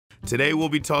Today we'll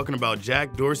be talking about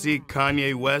Jack Dorsey,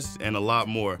 Kanye West, and a lot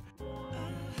more.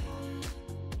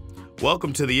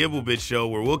 Welcome to the IBBLE Show,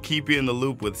 where we'll keep you in the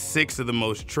loop with 6 of the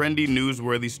most trendy,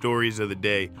 newsworthy stories of the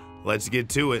day. Let's get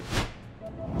to it.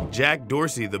 Jack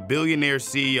Dorsey, the billionaire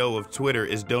CEO of Twitter,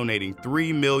 is donating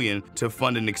 $3 million to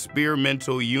fund an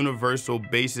experimental universal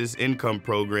basis income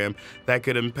program that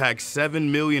could impact 7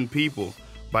 million people.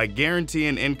 By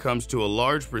guaranteeing incomes to a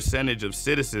large percentage of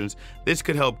citizens, this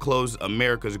could help close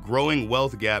America's growing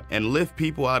wealth gap and lift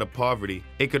people out of poverty.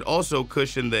 It could also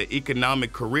cushion the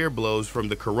economic career blows from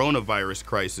the coronavirus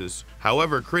crisis.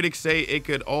 However, critics say it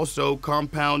could also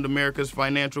compound America's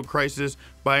financial crisis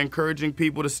by encouraging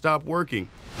people to stop working.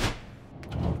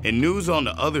 In news on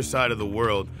the other side of the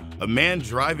world, a man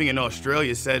driving in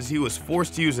Australia says he was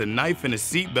forced to use a knife and a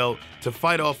seatbelt to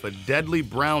fight off a deadly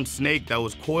brown snake that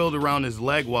was coiled around his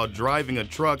leg while driving a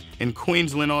truck in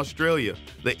Queensland, Australia.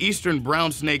 The eastern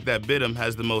brown snake that bit him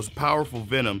has the most powerful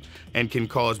venom and can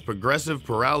cause progressive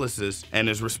paralysis and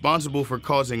is responsible for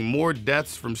causing more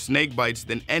deaths from snake bites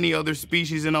than any other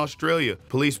species in Australia.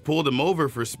 Police pulled him over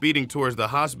for speeding towards the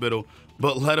hospital,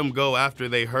 but let him go after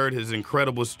they heard his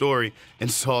incredible story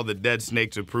and saw the dead snake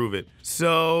to prove it.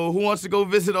 So, who wants to go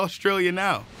visit Australia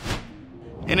now?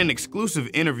 In an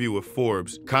exclusive interview with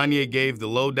Forbes, Kanye gave the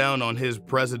lowdown on his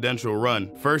presidential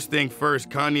run. First thing first,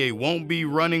 Kanye won't be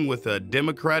running with a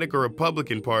Democratic or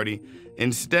Republican party.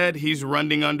 Instead, he's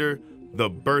running under the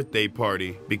birthday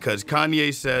party, because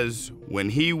Kanye says when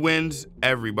he wins,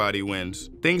 everybody wins.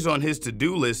 Things on his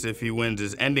to-do list if he wins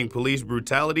is ending police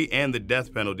brutality and the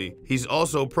death penalty. He's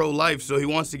also pro-life, so he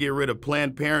wants to get rid of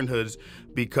Planned Parenthoods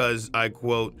because, I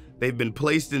quote, "they've been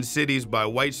placed in cities by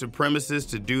white supremacists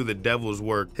to do the devil's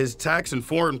work." His tax and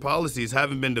foreign policies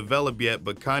haven't been developed yet,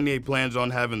 but Kanye plans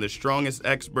on having the strongest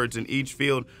experts in each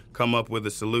field come up with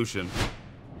a solution.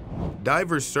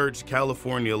 Divers search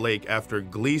California lake after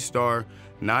Glee star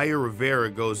Naya Rivera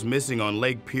goes missing on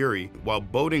Lake Piru. While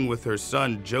boating with her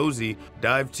son, Josie,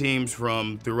 dive teams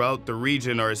from throughout the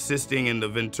region are assisting in the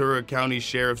Ventura County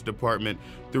Sheriff's Department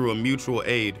through a mutual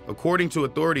aid. According to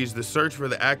authorities, the search for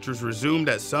the actress resumed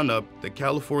at sunup. The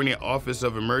California Office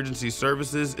of Emergency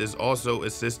Services is also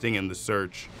assisting in the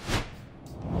search.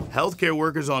 Healthcare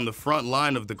workers on the front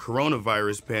line of the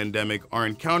coronavirus pandemic are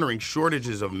encountering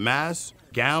shortages of masks,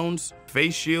 gowns,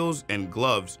 face shields, and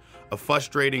gloves, a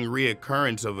frustrating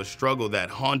reoccurrence of a struggle that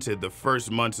haunted the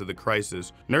first months of the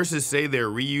crisis. Nurses say they're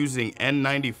reusing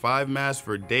N95 masks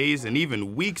for days and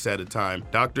even weeks at a time.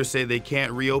 Doctors say they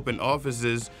can't reopen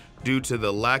offices due to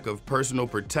the lack of personal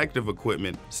protective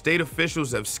equipment. State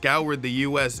officials have scoured the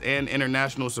U.S. and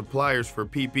international suppliers for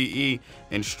PPE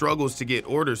and struggles to get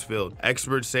orders filled.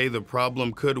 Experts say the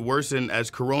problem could worsen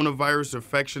as coronavirus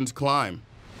infections climb.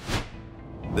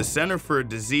 The Center for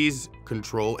Disease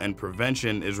Control and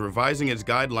Prevention is revising its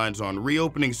guidelines on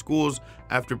reopening schools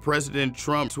after President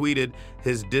Trump tweeted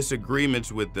his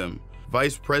disagreements with them.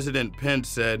 Vice President Pence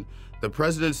said, "The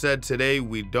president said today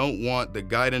we don't want the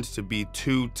guidance to be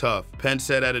too tough." Pence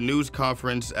said at a news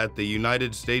conference at the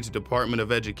United States Department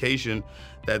of Education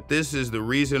that this is the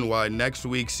reason why next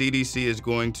week CDC is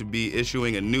going to be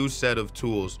issuing a new set of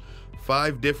tools.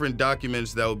 5 different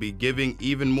documents that will be giving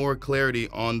even more clarity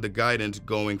on the guidance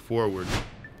going forward.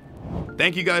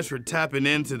 Thank you guys for tapping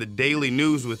into the daily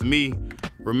news with me.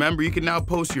 Remember, you can now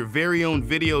post your very own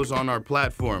videos on our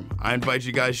platform. I invite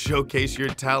you guys to showcase your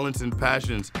talents and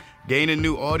passions, gain a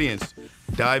new audience,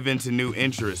 dive into new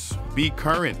interests, be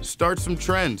current, start some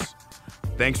trends.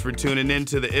 Thanks for tuning in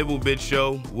to the IBBLE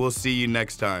Show. We'll see you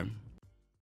next time.